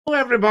Hello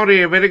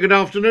everybody, a very good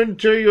afternoon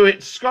to you.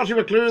 It's Scottie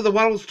McClue, the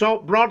world's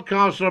top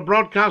broadcaster,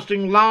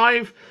 broadcasting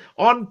live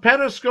on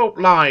Periscope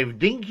Live.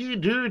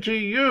 Dinky-Doo to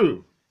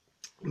you.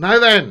 Now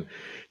then,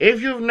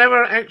 if you've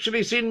never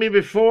actually seen me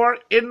before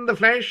in the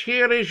flesh,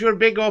 here is your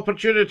big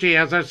opportunity.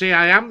 As I say,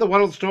 I am the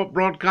world's top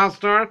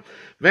broadcaster,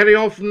 very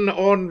often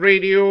on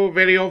radio,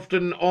 very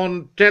often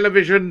on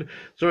television,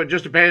 so it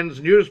just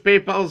depends.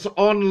 Newspapers,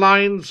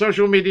 online,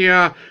 social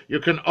media, you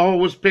can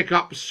always pick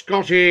up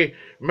Scottie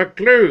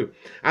McClue.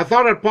 I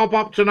thought I'd pop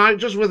up tonight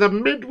just with a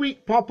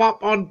midweek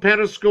pop-up on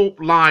Periscope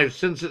Live,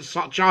 since it's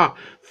such a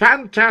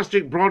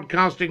fantastic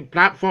broadcasting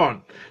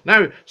platform.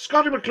 Now,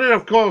 Scottie McClue,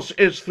 of course,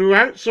 is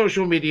throughout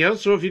social media,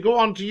 so if you go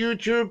onto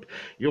YouTube,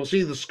 you'll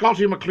see the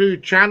Scottie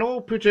McClue channel.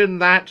 Put in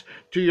that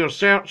to your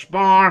search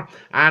bar,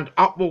 and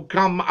up will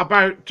come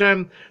about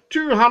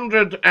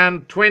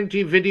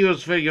 220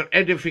 videos for your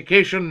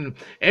edification,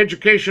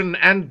 education,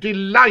 and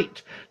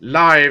delight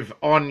live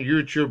on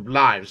YouTube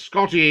Live.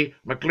 Scottie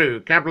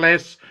McClue, capital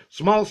S,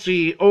 small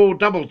c,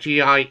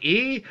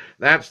 O-T-T-I-E.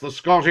 That's the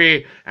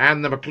Scottie,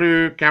 and the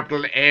McClue,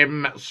 capital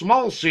M,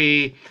 small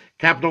c,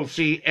 capital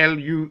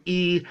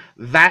C-L-U-E,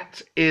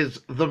 that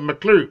is the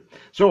McClue.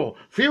 So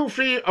feel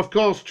free, of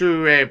course,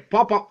 to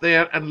pop up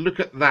there and look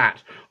at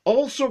that.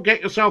 Also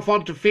get yourself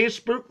onto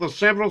Facebook. There's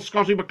several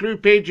Scottie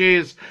McClue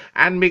pages,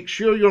 and make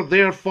sure you're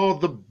there for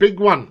the big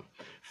one.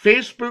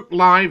 Facebook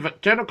Live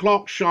at 10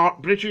 o'clock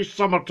sharp British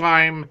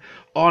summertime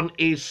on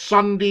a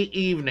Sunday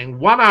evening.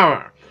 1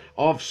 hour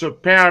of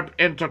superb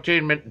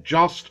entertainment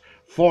just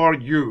for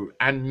you,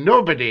 and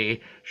nobody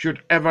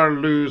should ever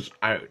lose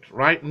out,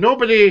 right?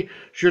 Nobody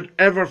should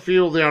ever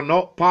feel they are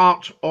not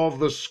part of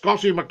the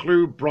Scottie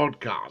McClue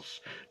broadcast,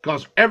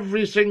 because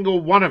every single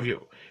one of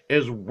you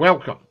is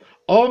welcome.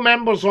 All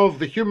members of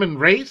the human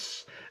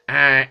race,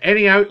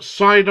 any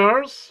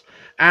outsiders,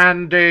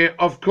 and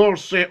of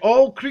course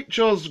all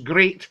creatures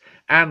great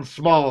and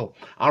small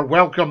are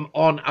welcome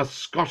on a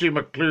Scottie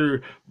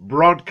McClue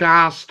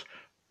broadcast,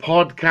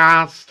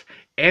 podcast,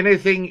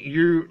 anything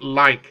you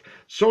like.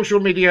 Social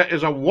media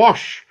is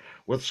awash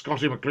with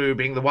Scottie McClue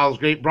being the world's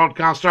great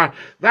broadcaster.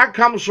 That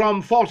comes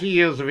from 40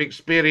 years of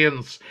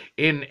experience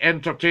in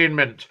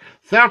entertainment,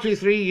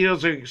 33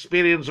 years of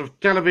experience of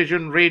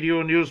television,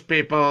 radio,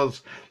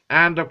 newspapers,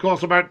 and of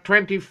course about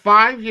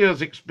 25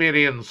 years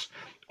experience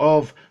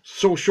of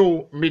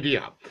social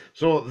media.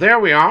 So there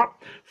we are.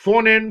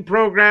 Phone-in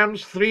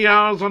programs, 3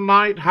 hours a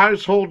night,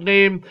 household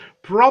name.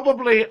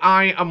 Probably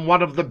I am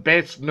one of the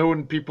best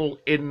known people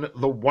in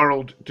the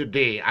world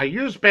today. I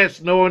use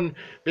best known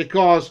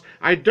because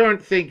I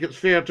don't think it's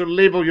fair to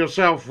label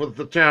yourself with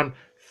the term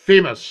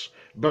famous,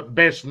 but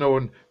best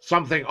known,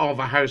 something of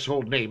a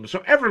household name.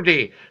 So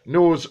everybody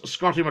knows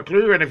Scottie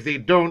McClue, and if they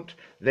don't,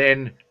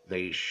 then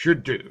they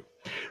should do.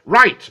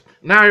 Right,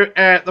 now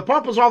the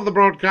purpose of the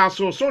broadcast,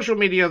 so social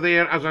media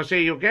there, as I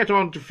say, you'll get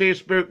onto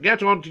Facebook,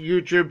 get onto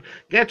YouTube,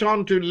 get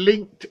onto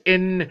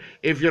LinkedIn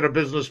if you're a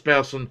business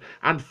person,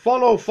 and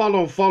follow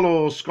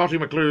Scottie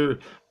McClue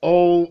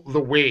all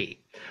the way.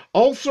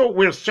 Also,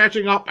 we're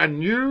setting up a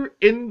new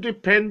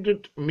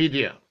independent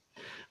media.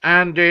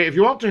 And if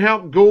you want to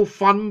help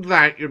GoFund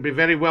that, you'd be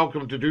very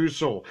welcome to do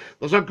so.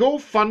 There's a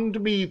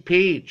GoFundMe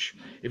page.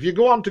 If you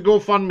go on to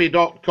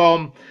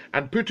GoFundMe.com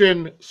and put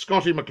in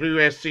Scottie McClue,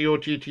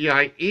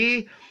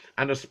 S-C-O-T-T-I-E,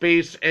 and a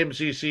space,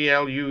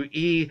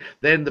 M-C-C-L-U-E,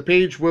 then the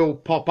page will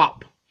pop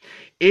up.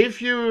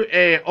 If you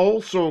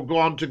also go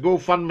on to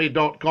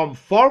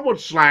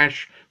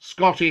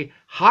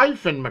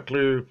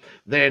GoFundMe.com/Scottie-McClue,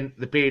 then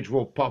the page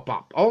will pop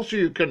up. Also,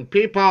 you can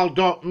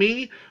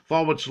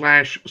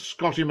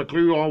PayPal.me/Scottie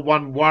McClue, all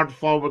one word,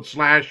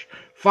 /$5,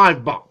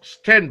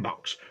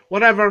 $10,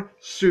 whatever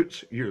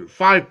suits you.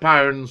 £5,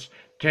 £10,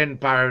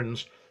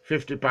 £50,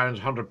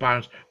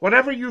 £100,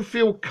 whatever you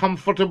feel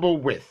comfortable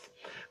with.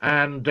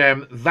 And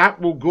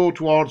that will go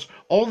towards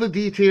all the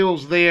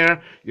details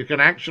there. You can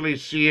actually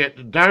see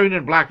it down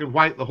in black and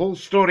white. The whole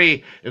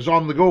story is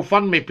on the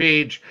GoFundMe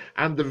page,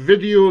 and the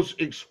videos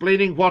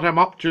explaining what I'm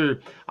up to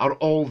are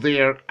all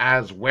there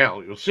as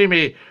well. You'll see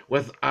me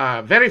with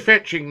a very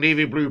fetching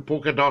navy blue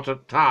polka dot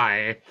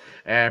tie.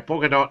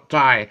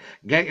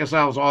 Get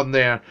yourselves on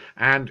there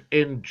and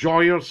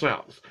enjoy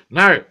yourselves.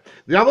 Now,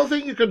 the other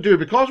thing you can do,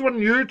 because we're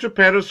new to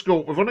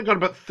Periscope, we've only got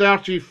about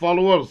 30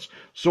 followers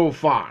so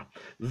far.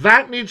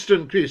 That needs to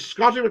increase.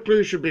 Scottie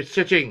McClue should be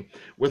sitting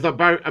with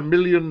about 1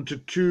 million to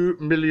 2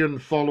 million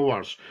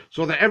followers,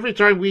 so that every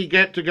time we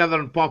get together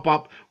and pop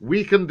up,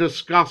 we can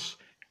discuss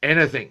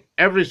anything.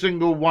 Every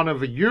single one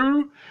of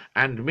you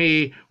and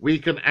me, we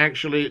can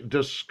actually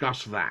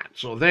discuss that.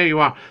 So there you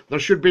are. There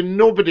should be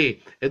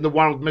nobody in the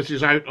world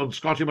misses out on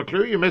Scottie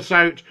McClue. You miss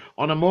out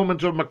on a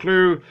moment of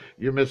McClue,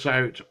 you miss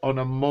out on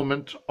a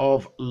moment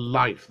of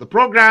life. The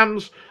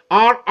programs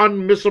are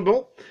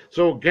unmissable,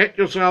 so get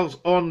yourselves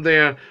on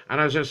there. And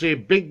as I say,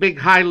 big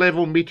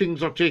high-level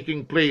meetings are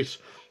taking place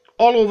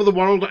all over the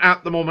world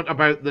at the moment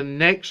about the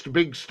next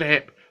big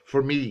step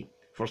for me,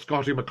 for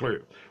Scottie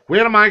McClue.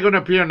 Where am I going to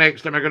appear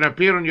next? Am I going to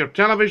appear on your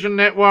television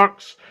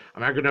networks?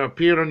 Am I going to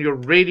appear on your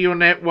radio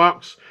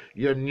networks,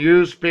 your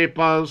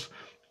newspapers,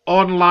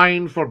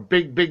 online for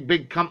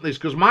big companies,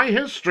 because my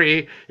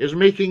history is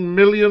making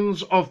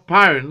millions of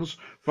pounds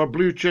for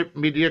blue chip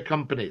media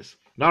companies.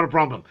 Not a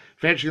problem.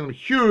 Fetching them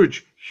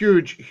huge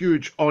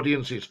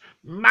audiences.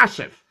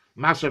 Massive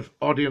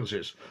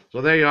audiences.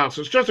 So there you are.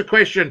 So it's just a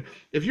question,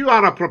 if you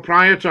are a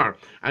proprietor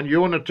and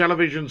you own a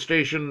television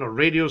station or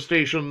radio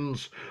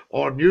stations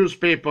or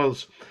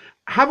newspapers,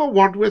 have a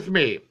word with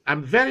me.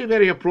 I'm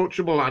very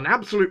approachable, an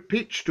absolute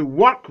peach to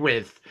work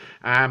with,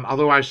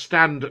 although I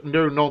stand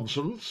no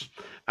nonsense.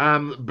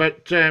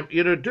 But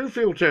do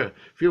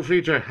feel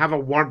free to have a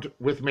word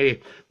with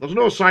me. There's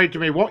no side to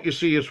me. What you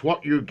see is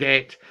what you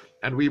get,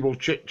 and we will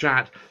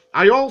chit-chat.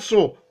 I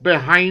also,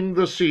 behind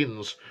the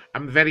scenes,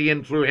 I'm very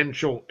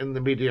influential in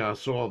the media,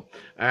 so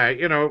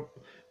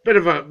bit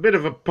of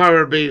a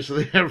power base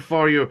there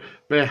for you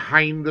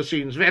behind the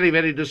scenes.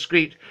 Very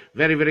discreet,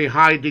 very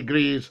high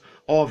degrees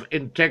of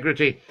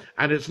integrity,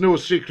 and it's no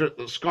secret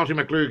that Scottie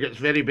McClue gets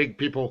very big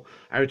people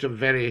out of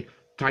very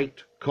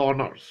tight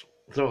corners.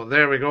 So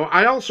there we go.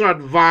 I also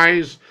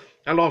advise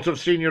a lot of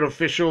senior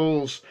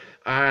officials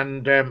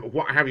and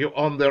what have you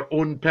on their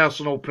own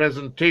personal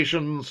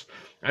presentations.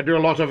 I do a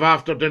lot of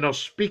after-dinner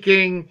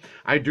speaking.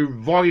 I do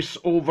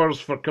voice-overs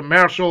for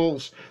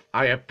commercials.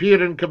 I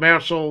appear in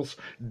commercials.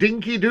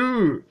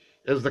 Dinky-Doo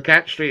is the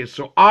catchphrase.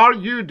 So are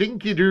you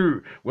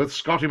Dinky-Doo with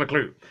Scottie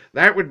McClue?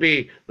 That would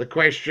be the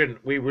question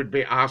we would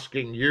be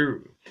asking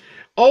you.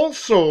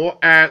 Also,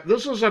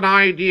 this is an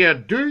idea.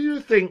 Do you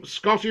think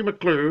Scottie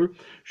McClue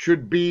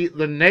should be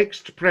the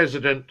next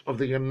president of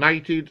the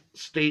United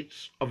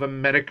States of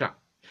America?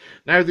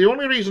 Now, the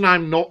only reason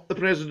I'm not the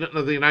President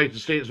of the United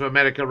States of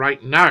America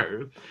right now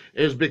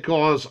is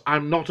because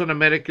I'm not an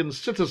American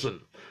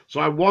citizen, so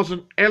I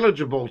wasn't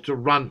eligible to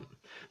run.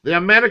 The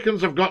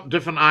Americans have got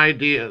different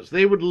ideas.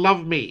 They would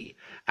love me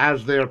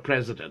as their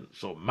president,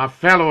 so my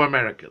fellow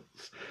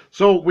Americans.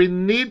 So we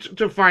need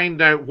to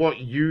find out what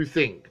you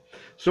think.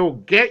 So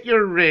get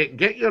your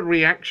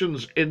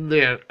reactions in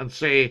there and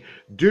say,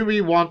 do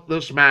we want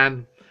this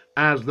man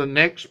as the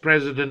next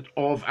president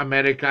of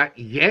America?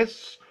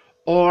 Yes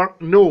or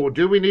no?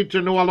 Do we need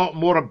to know a lot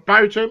more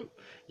about him?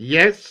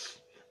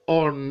 Yes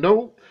or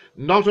no?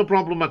 Not a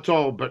problem at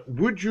all, but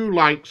would you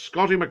like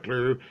Scottie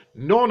McClue,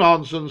 no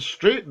nonsense,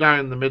 straight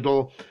down the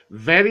middle,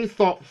 very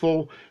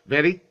thoughtful,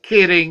 very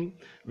caring,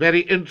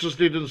 very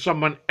interested in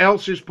someone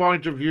else's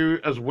point of view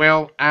as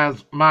well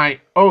as my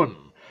own?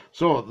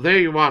 So there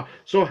you are.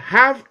 So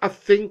have a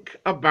think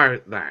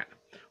about that.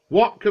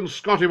 What can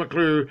Scottie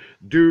McClue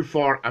do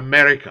for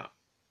America,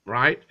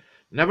 right?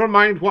 Never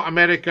mind what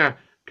America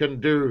can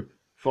do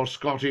for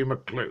Scottie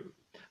McClue.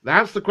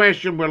 That's the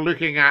question we're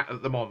looking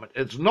at the moment.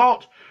 It's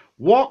not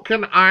what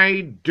can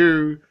I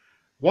do,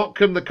 what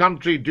can the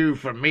country do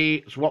for me,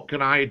 it's what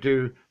can I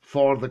do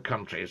for the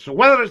country. So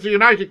whether it's the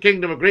United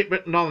Kingdom of Great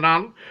Britain or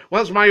none,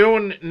 whether it's my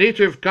own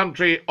native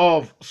country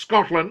of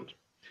Scotland,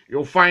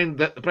 you'll find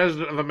that the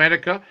President of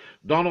America,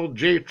 Donald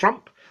J.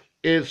 Trump,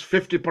 is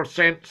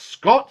 50%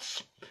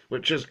 Scots,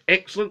 which is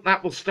excellent.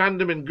 That will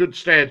stand him in good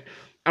stead.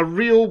 A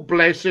real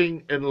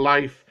blessing in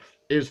life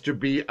is to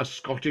be a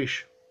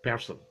Scottish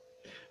person.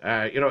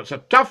 It's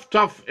a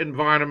tough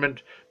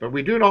environment, but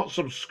we do not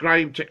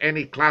subscribe to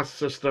any class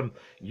system.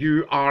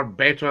 You are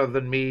better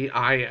than me.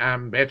 I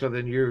am better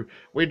than you.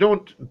 We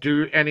don't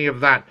do any of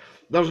that.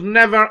 There's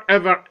never,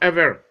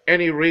 ever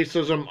any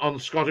racism on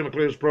Scottie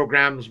McClue's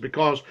programs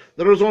because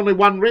there is only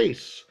one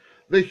race,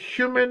 the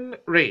human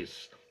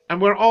race.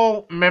 And we're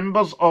all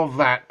members of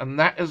that, and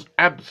that is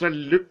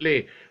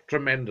absolutely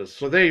tremendous.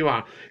 So there you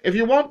are. If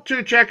you want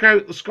to check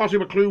out the Scottie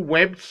McClue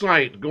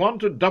website, go on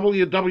to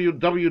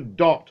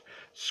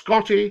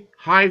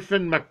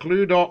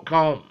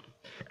www.scottie-mcclue.com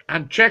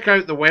and check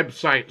out the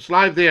website. It's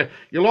live there.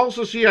 You'll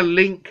also see a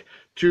link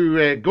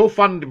to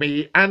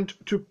GoFundMe and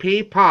to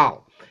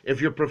PayPal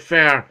if you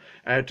prefer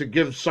to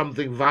give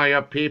something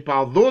via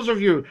PayPal. Those of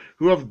you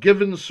who have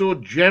given so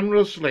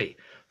generously,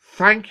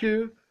 thank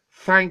you.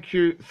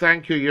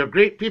 You're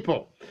great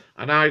people.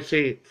 And I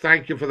say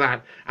thank you for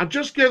that. And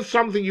just give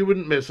something you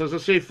wouldn't miss. As I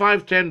say,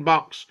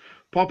 $5-10,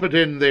 pop it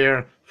in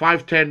there.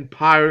 £5-10,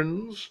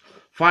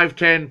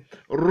 $5-10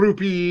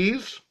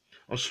 rupees,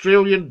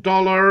 Australian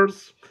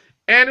dollars,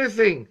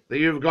 anything that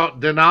you've got,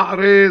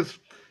 dinaries,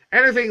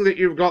 anything that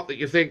you've got that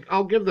you think,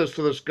 I'll give this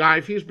to this guy.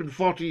 If he's been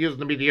 40 years in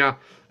the media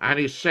and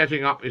he's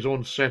setting up his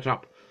own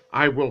setup,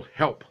 I will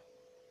help.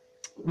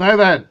 Now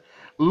then,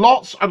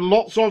 lots and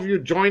lots of you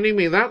joining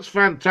me. That's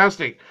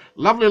fantastic.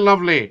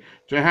 Lovely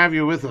to have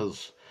you with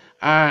us.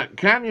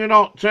 Can you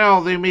not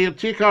tell? They may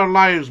take our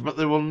lives, but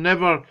they will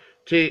never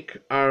take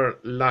our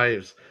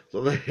lives.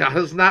 So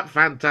isn't that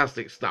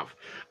fantastic stuff?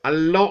 A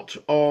lot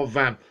of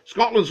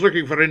Scotland's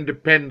looking for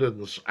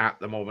independence at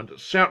the moment.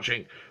 It's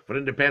searching for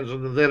independence,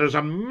 and there is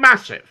a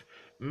massive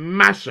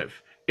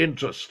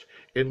interest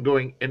in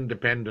going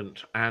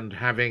independent and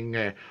having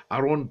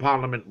our own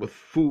parliament with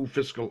full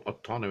fiscal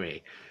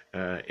autonomy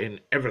in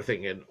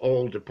everything, in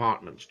all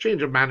departments.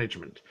 Change of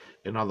management,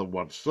 in other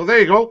words. So there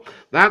you go.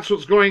 That's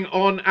what's going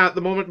on at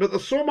the moment. But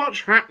there's so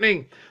much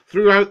happening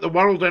throughout the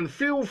world, and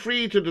feel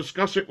free to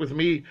discuss it with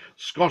me,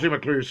 Scottie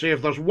McClue. Say,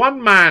 if there's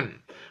one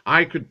man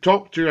I could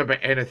talk to about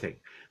anything,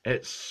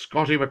 it's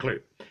Scottie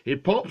McClue. He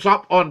pops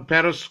up on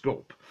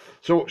Periscope.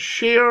 So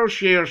share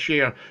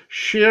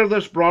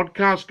this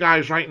broadcast,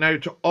 guys, right now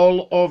to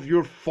all of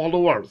your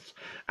followers.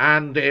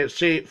 And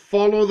say,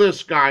 follow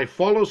this guy,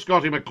 follow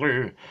Scottie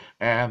McClue.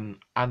 And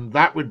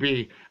that would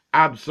be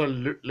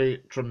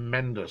absolutely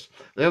tremendous.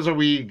 There's a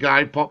wee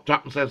guy popped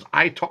up and says,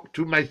 I talk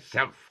to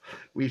myself,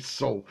 wee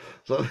soul.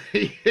 So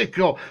there you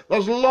go.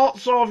 There's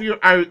lots of you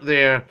out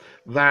there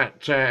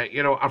that,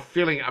 are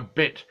feeling a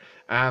bit,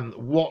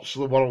 what's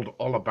the world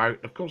all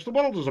about? Of course, the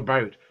world is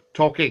about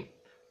talking.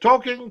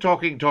 Talking.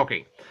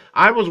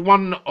 I was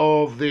one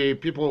of the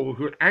people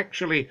who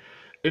actually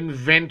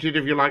invented,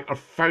 if you like, or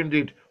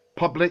founded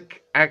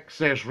public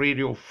access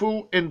radio,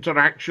 full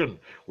interaction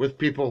with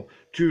people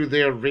to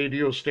their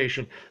radio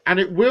station, and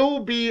it will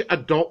be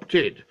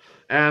adopted.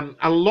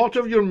 A lot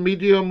of your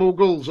media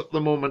moguls at the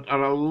moment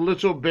are a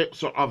little bit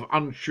sort of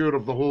unsure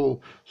of the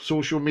whole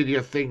social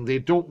media thing. They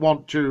don't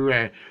want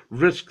to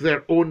risk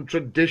their own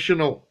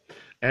traditional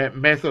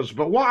methods,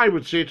 but what I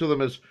would say to them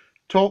is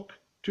talk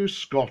to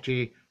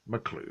Scottie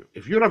McClue.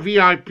 If you're a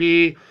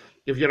VIP,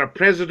 if you're a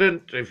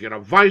president, if you're a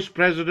vice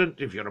president,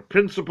 if you're a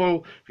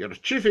principal, if you're a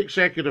chief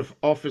executive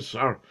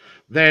officer,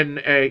 then,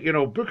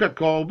 book a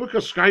call, book a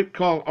Skype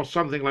call or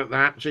something like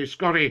that and say,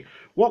 Scottie,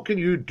 what can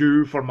you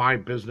do for my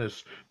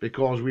business?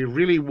 Because we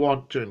really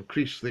want to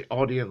increase the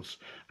audience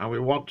and we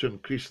want to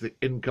increase the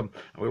income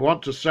and we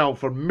want to sell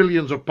for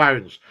millions of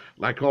pounds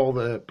like all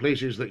the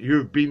places that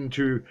you've been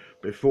to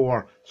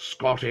before,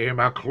 Scottie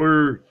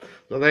McClue.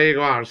 So there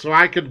you are. So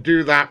I can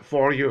do that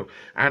for you.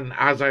 And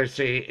as I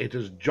say, it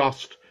is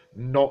just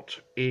not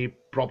a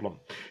problem.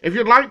 If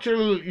you'd like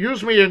to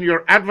use me in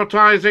your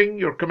advertising,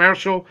 your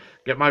commercial,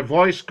 get my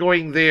voice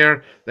going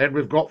there, then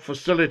we've got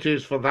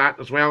facilities for that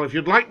as well. If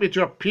you'd like me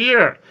to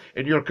appear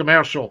in your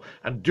commercial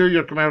and do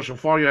your commercial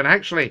for you and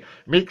actually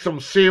make some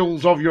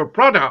sales of your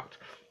product,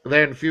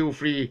 then feel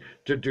free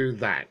to do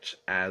that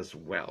as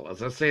well.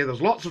 As I say,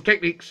 there's lots of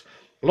techniques,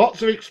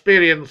 lots of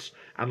experience,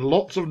 and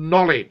lots of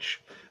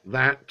knowledge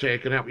that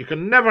can help. You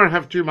can never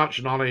have too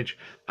much knowledge,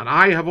 and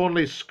I have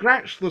only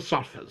scratched the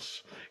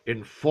surface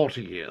in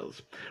 40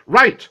 years.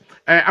 Right,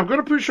 I'm going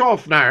to push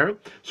off now,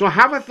 so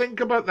have a think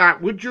about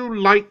that. Would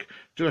you like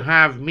to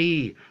have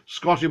me,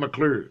 Scottie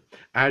McClue,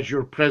 as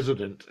your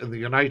president in the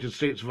United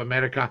States of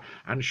America,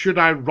 and should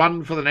I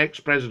run for the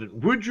next president,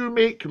 would you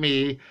make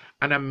me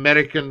an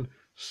American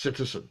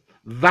citizen?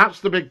 That's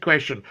the big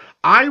question.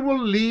 I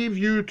will leave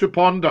you to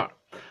ponder,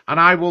 and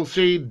I will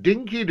say,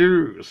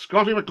 Dinky-Doo,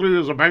 Scottie McClue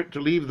is about to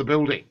leave the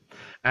building,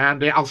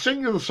 and I'll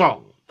sing you the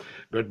song.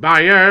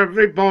 Goodbye,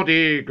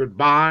 everybody,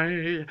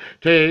 goodbye.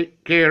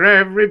 Take care,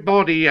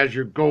 everybody, as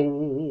you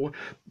go.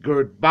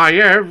 Goodbye,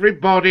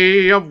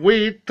 everybody, of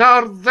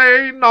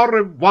Wiedersehen, au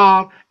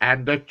revoir,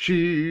 and a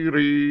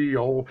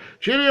cheerio.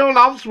 Cheerio,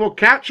 loves. We'll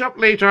catch up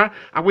later,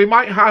 and we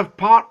might have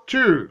part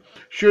 2,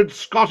 should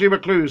Scottie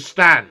McClue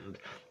stand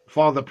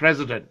for the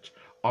President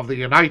of the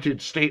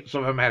United States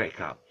of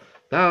America.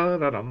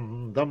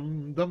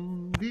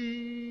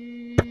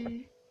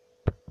 Da-da-dum-dum-dum-dee.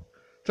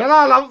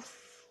 Ta-da, loves.